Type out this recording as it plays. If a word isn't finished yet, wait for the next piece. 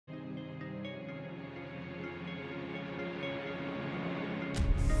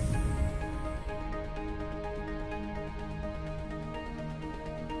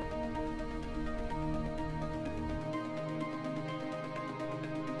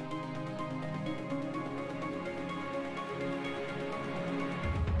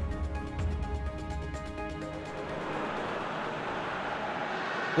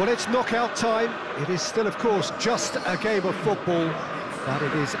Well, it's knockout time. It is still, of course, just a game of football, but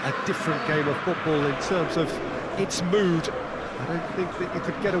it is a different game of football in terms of its mood. I don't think that you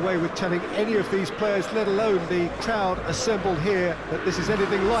could get away with telling any of these players, let alone the crowd assembled here, that this is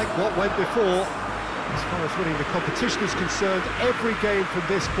anything like what went before. As far as winning the competition is concerned, every game from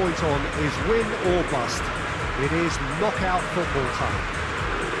this point on is win or bust. It is knockout football time.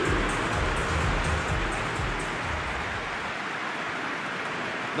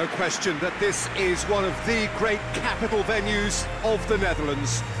 No question that this is one of the great capital venues of the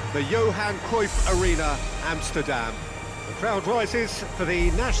Netherlands, the Johan Cruyff Arena, Amsterdam. The crowd rises for the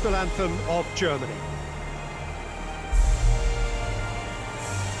national anthem of Germany.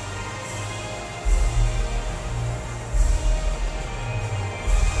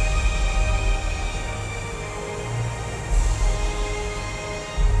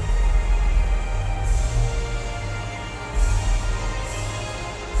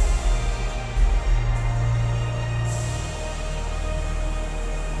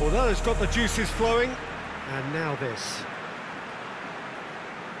 Well, that has got the juices flowing, and now this.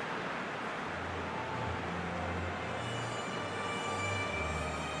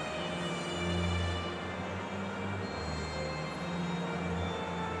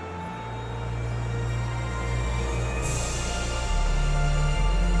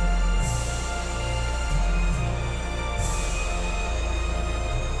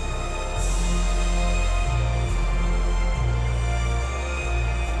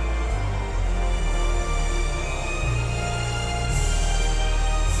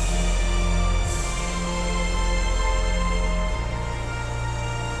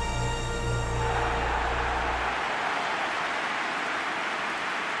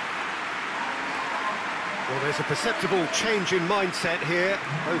 Well, there's a perceptible change in mindset here,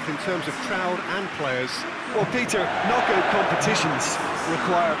 both in terms of crowd and players. Well, Peter, knockout competitions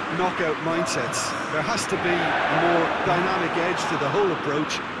require knockout mindsets. There has to be a more dynamic edge to the whole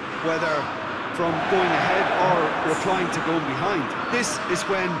approach, whether from going ahead or replying to going behind. This is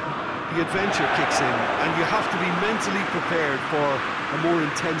when the adventure kicks in, and you have to be mentally prepared for a more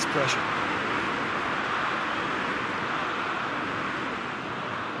intense pressure.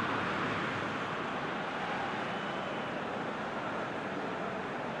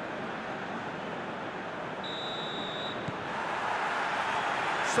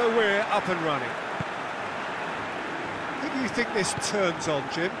 So we're up and running. Who do you think this turns on,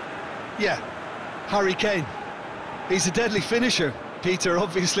 Jim? Yeah, Harry Kane. He's a deadly finisher, Peter,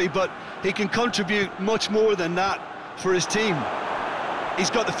 obviously, but he can contribute much more than that for his team. He's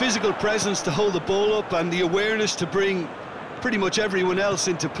got the physical presence to hold the ball up and the awareness to bring pretty much everyone else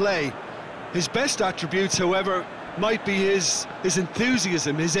into play. His best attributes, however, might be his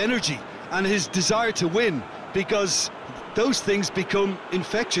enthusiasm, his energy, and his desire to win, because those things become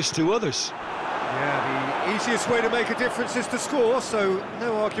infectious to others. Yeah, the easiest way to make a difference is to score, so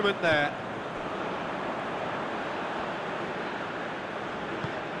no argument there.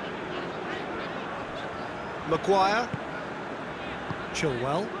 Maguire.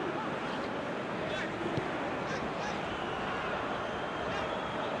 Chilwell.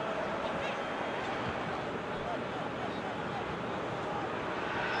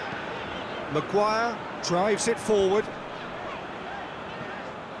 Maguire drives it forward.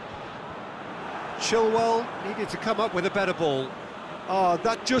 Chilwell needed to come up with a better ball. Oh,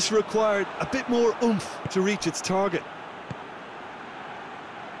 that just required a bit more oomph to reach its target.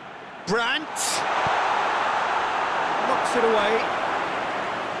 Brandt knocks it away.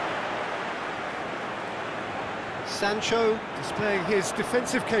 Sancho displaying his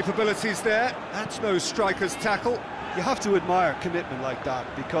defensive capabilities there. That's no striker's tackle. You have to admire commitment like that,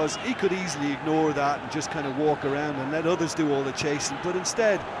 because he could easily ignore that and just kind of walk around and let others do all the chasing, but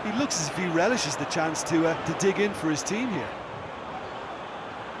instead he looks as if he relishes the chance to dig in for his team here.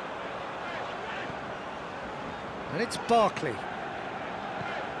 And it's Barkley.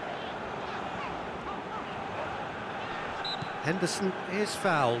 Henderson is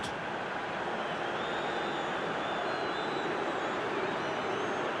fouled.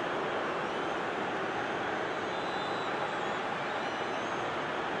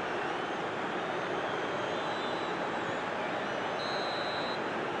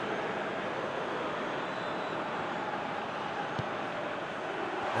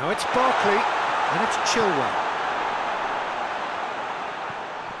 Now it's Barkley, and it's Chilwell.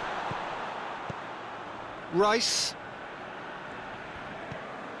 Rice.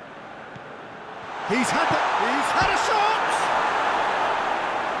 He's had a shot!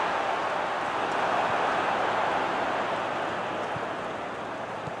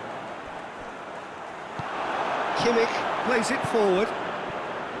 Kimmich plays it forward.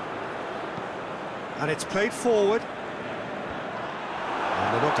 And it's played forward.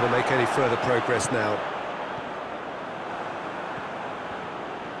 And they're not going to make any further progress now.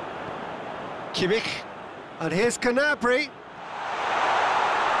 Kimmich. And here's Gnabry.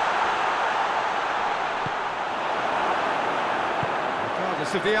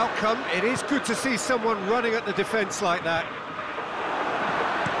 Regardless of the outcome, it is good to see someone running at the defence like that.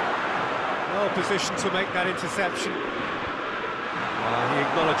 Well positioned to make that interception. He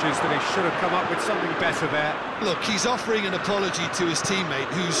acknowledges that he should have come up with something better there. Look, he's offering an apology to his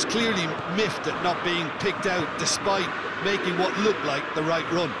teammate, who's clearly miffed at not being picked out despite making what looked like the right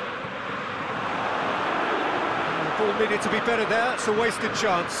run. The ball needed to be better there, it's a wasted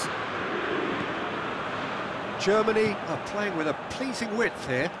chance. Germany are playing with a pleasing width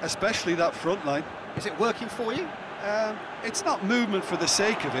here. Especially that front line. Is it working for you? It's not movement for the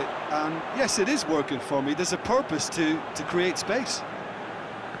sake of it, and yes, it is working for me. There's a purpose to create space.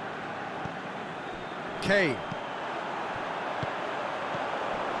 Kane.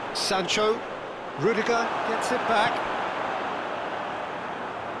 Sancho. Rudiger gets it back.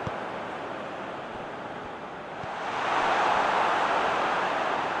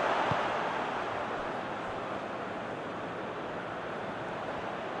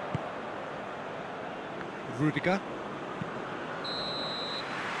 Rudiger. And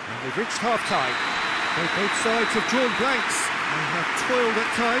they've reached half-time. Both sides have drawn blanks. They have toiled at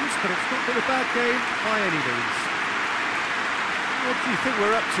times, but it's not been a bad game by any means. What do you think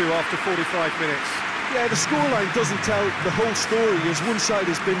we're up to after 45 minutes? Yeah, the scoreline doesn't tell the whole story, as one side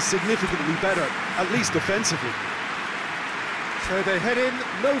has been significantly better, at least offensively. So they head in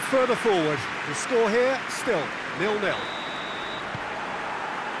no further forward. The score here, still 0-0.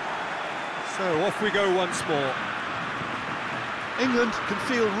 So off we go once more. England can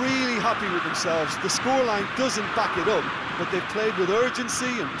feel really happy with themselves. The scoreline doesn't back it up, but they've played with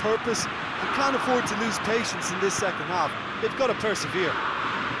urgency and purpose and can't afford to lose patience in this second half. They've got to persevere.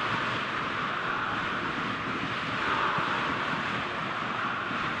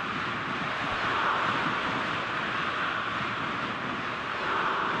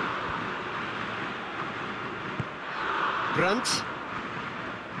 Brandt.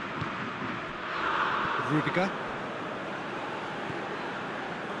 Rudiger.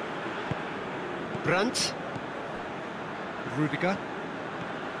 Brandt. Rudiger.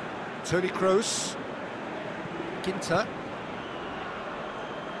 Toni Kroos. Ginter.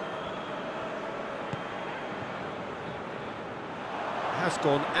 Has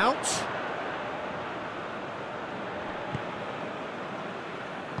gone out.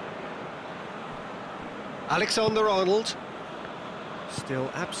 Alexander-Arnold. Still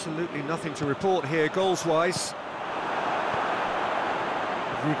absolutely nothing to report here, goals-wise.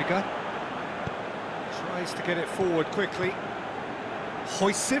 Rudiger tries to get it forward quickly.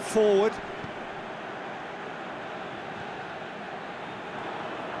 Hoists it forward.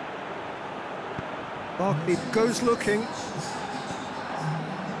 Barkley goes looking.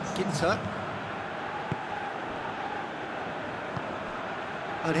 Ginter.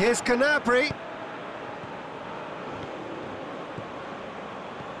 And here's Gnabry.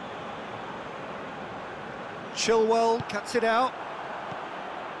 Chilwell cuts it out.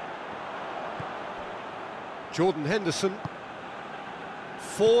 Jordan Henderson.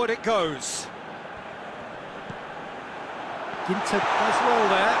 Forward it goes. Ginter does well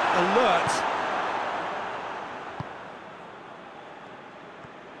there, alert.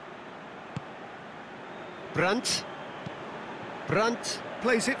 Brandt. Brandt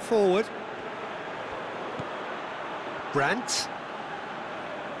plays it forward. Brandt.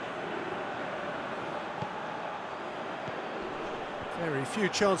 Very few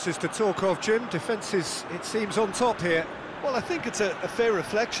chances to talk of, Jim. Defence is, it seems, on top here. Well, I think it's a fair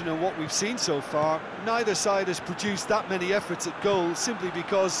reflection on what we've seen so far. Neither side has produced that many efforts at goal simply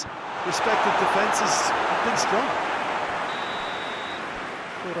because respective defences have been strong.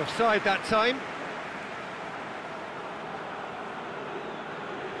 Caught offside that time.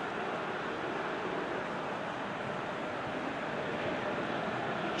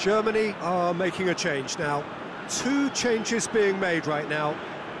 Germany are making a change now. 2 changes being made right now.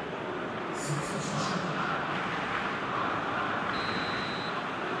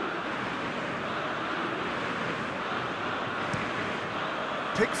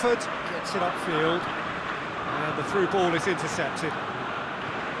 Pickford gets it upfield, and the through ball is intercepted.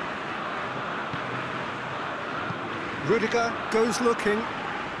 Rudiger goes looking.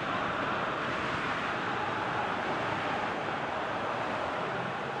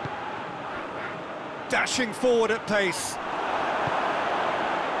 Dashing forward at pace.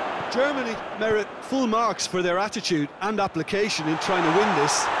 Germany merit full marks for their attitude and application in trying to win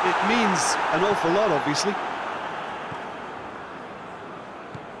this. It means an awful lot, obviously.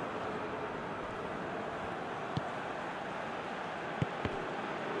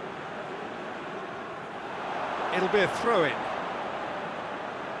 It'll be a throw-in.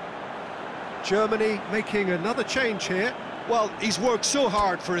 Germany making another change here. Well, he's worked so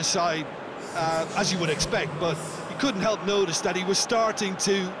hard for his side, as you would expect, but you couldn't help notice that he was starting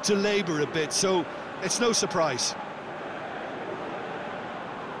to labour a bit, so it's no surprise.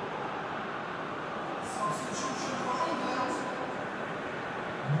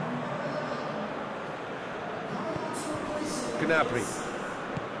 Gnabry.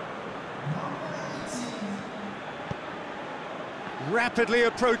 Rapidly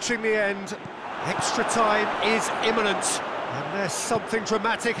approaching the end. Extra time is imminent. Unless something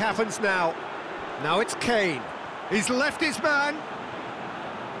dramatic happens now. Now it's Kane. He's left his man.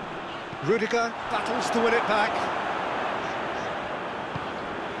 Rudiger battles to win it back.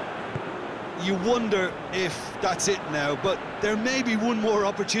 You wonder if that's it now, but there may be one more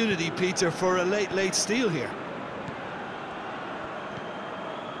opportunity, Peter, for a late steal here.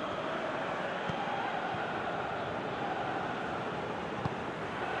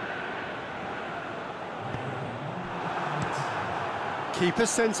 Keeper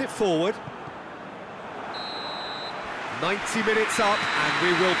sends it forward. 90 minutes up, and we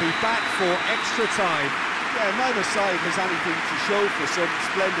will be back for extra time. Yeah, neither side has anything to show for some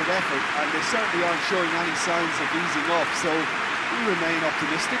splendid effort, and they certainly aren't showing any signs of easing off, so we remain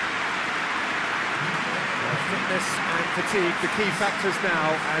optimistic. Fitness and fatigue, the key factors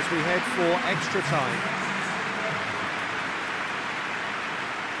now as we head for extra time.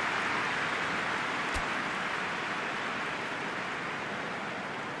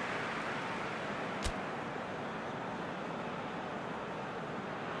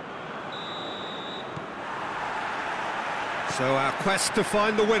 So our quest to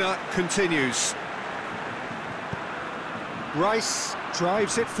find the winner continues. Rice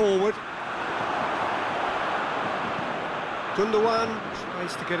drives it forward. Gundogan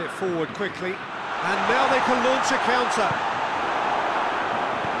tries to get it forward quickly. And now they can launch a counter.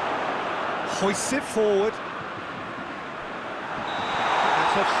 Hoists it forward.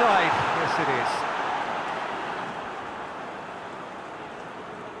 That's offside. Yes, it is.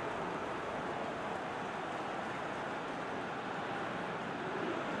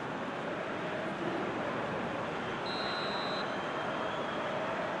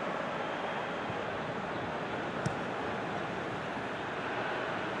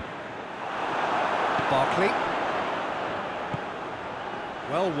 Barkley.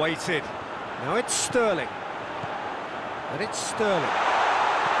 Well weighted. Now it's Sterling. And it's Sterling.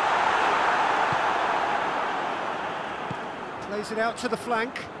 Plays it out to the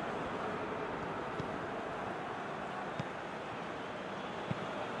flank.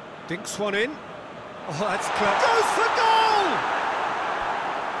 Dinks one in. Oh, that's clever. Goes for goal!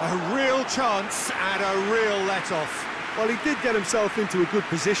 A real chance and a real let-off. Well, he did get himself into a good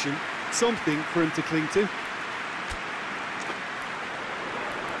position. Something for him to cling to.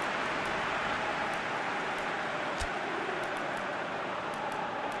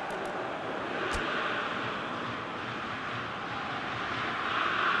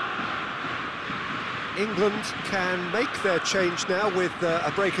 England can make their change now with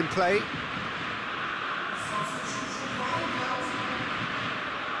a break in play.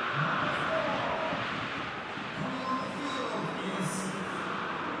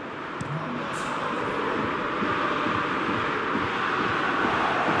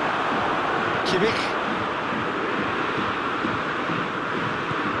 Kimmich.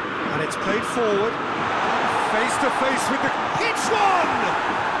 And it's played forward. Face to face with the... It's one!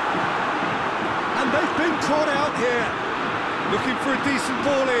 And they've been caught out here. Looking for a decent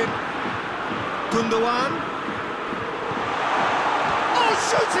ball in. Gundogan. Oh,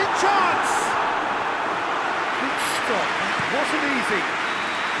 shooting chance! Good stop. That wasn't easy.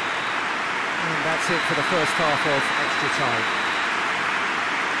 And that's it for the first half of extra time.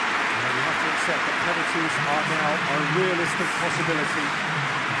 You have to accept that penalties are now a realistic possibility.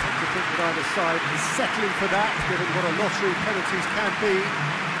 I think that either side is settling for that, given what a lottery penalties can be.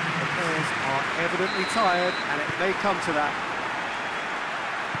 The players are evidently tired, and it may come to that.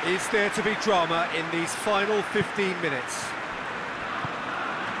 Is there to be drama in these final 15 minutes?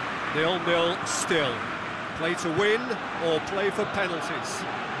 0-0 still. Play to win or play for penalties.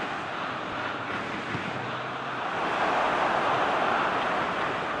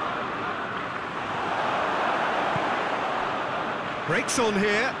 Breaks on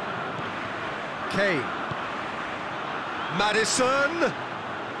here. Kane. Maddison.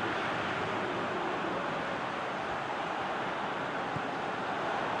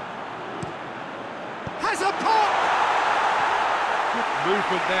 Has a pop! Good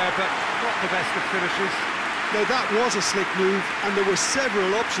movement there, but not the best of finishes. Now that was a slick move, and there were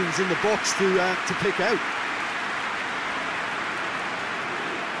several options in the box to pick out.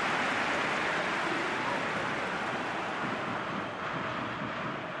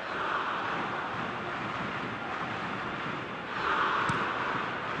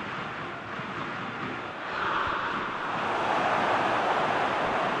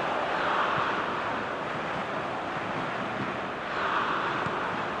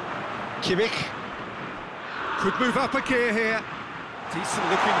 Kimmich could move up a gear here. Decent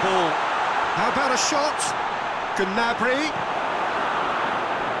looking ball. How about a shot? Gnabry.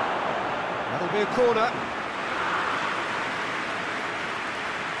 That'll be a corner.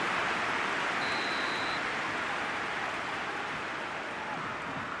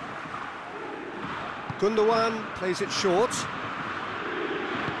 Gundogan plays it short.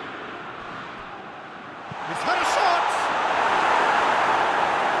 He's had a shot!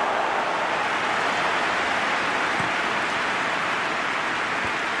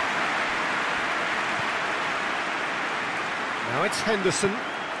 Now it's Henderson,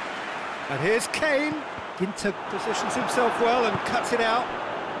 and here's Kane. Ginter positions himself well and cuts it out.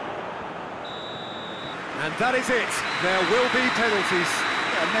 And that is it. There will be penalties.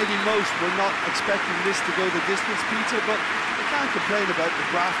 Yeah, maybe most were not expecting this to go the distance, Peter, but they can't complain about the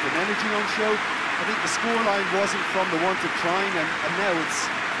graft and energy on show. I think the scoreline wasn't from the want of trying, and now it's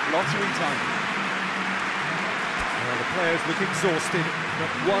lottery time. Well, the players look exhausted,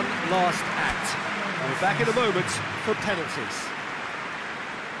 but one last act. We're back in a moment for penalties.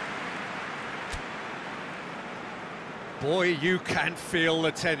 Boy, you can feel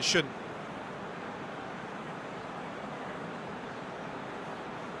the tension.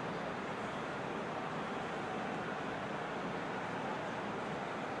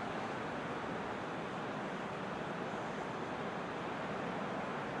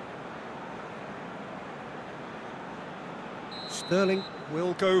 Sterling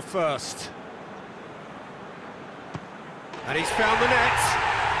will go first. And he's found the net.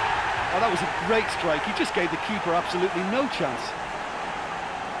 Oh, that was a great strike. He just gave the keeper absolutely no chance.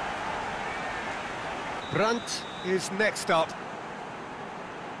 Brandt is next up.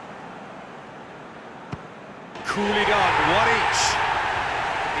 Coolly done, one each.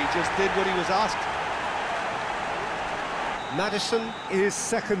 He just did what he was asked. Maddison is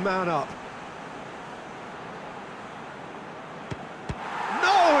second man up.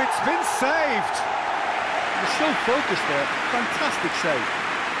 No, it's been saved. He was so focused there. Fantastic save.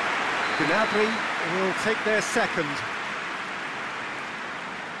 Gnabry will take their second.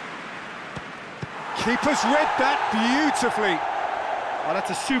 Keeper's read that beautifully. Oh, that's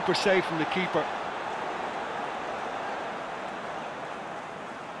a super save from the keeper.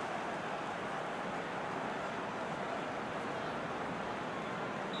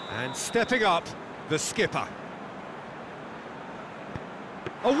 And stepping up, the skipper.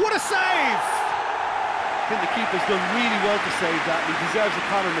 Oh, what a save! I think the keeper's done really well to save that, and he deserves a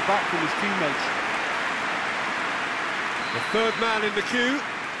pat on the back from his teammates. The third man in the queue.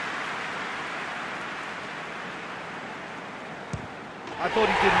 I thought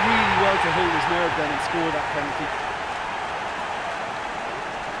he did really well to hold his nerve then and score that penalty.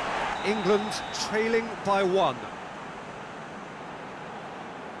 England trailing by one.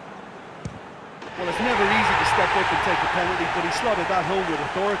 Well, it's never easy to step up and take a penalty, but he slotted that home with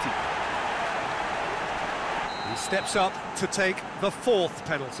authority. He steps up to take the fourth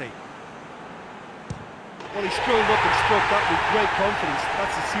penalty. Well, he strolled up and struck that with great confidence.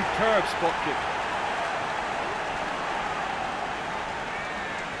 That's a superb spot kick.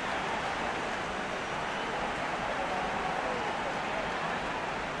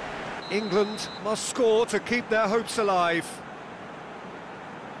 England must score to keep their hopes alive.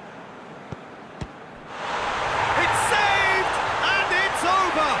 It's saved! And it's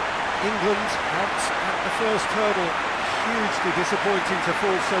over! England out at the first hurdle. Hugely disappointing to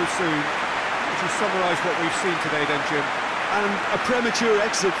fall so soon. Would you summarise what we've seen today then, Jim? And a premature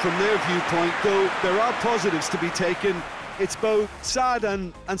exit from their viewpoint, though there are positives to be taken. It's both sad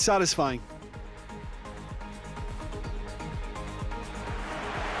and satisfying.